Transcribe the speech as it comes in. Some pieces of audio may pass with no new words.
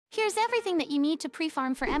Here's everything that you need to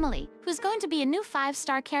pre-farm for Emilie, who's going to be a new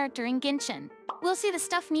 5-star character in Genshin. We'll see the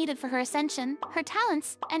stuff needed for her ascension, her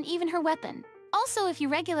talents, and even her weapon. Also, if you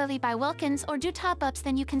regularly buy Wilkins or do top-ups,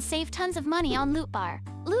 then you can save tons of money on Lootbar.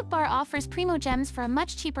 Lootbar offers primo gems for a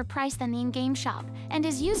much cheaper price than the in-game shop, and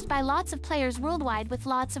is used by lots of players worldwide with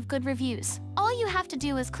lots of good reviews. All you have to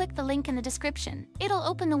do is click the link in the description. It'll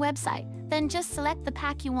open the website, then just select the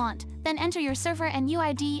pack you want, then enter your server and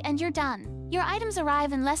UID and you're done. Your items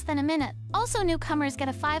arrive in less than a minute. Also, newcomers get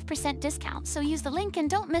a 5% discount, so use the link and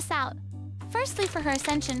don't miss out. Firstly, for her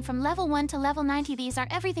ascension from level 1 to level 90, these are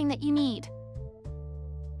everything that you need.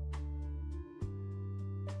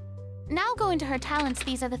 Now go into her talents.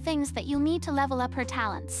 These are the things that you'll need to level up her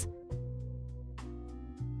talents.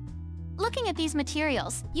 Looking at these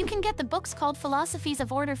materials, you can get the books called Philosophies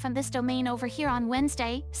of Order from this domain over here on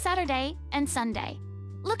Wednesday, Saturday, and Sunday.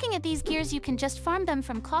 Looking at these gears, you can just farm them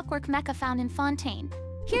from Clockwork Mecha found in Fontaine.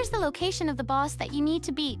 Here's the location of the boss that you need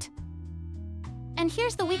to beat. And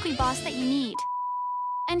here's the weekly boss that you need.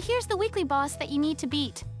 And here's the weekly boss that you need to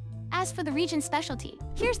beat. As for the region specialty,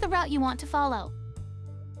 here's the route you want to follow.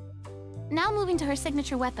 Now moving to her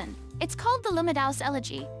signature weapon. It's called the Lumidaus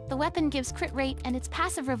Elegy. The weapon gives crit rate and its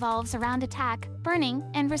passive revolves around attack, burning,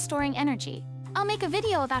 and restoring energy. I'll make a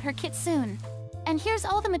video about her kit soon. And here's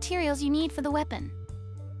all the materials you need for the weapon.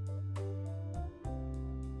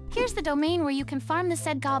 Here's the domain where you can farm the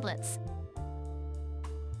said goblets.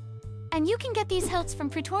 And you can get these hilts from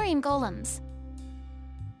Praetorian Golems.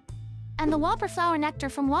 And the Whopper Flower Nectar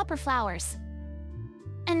from Whopper Flowers.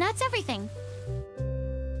 And that's everything.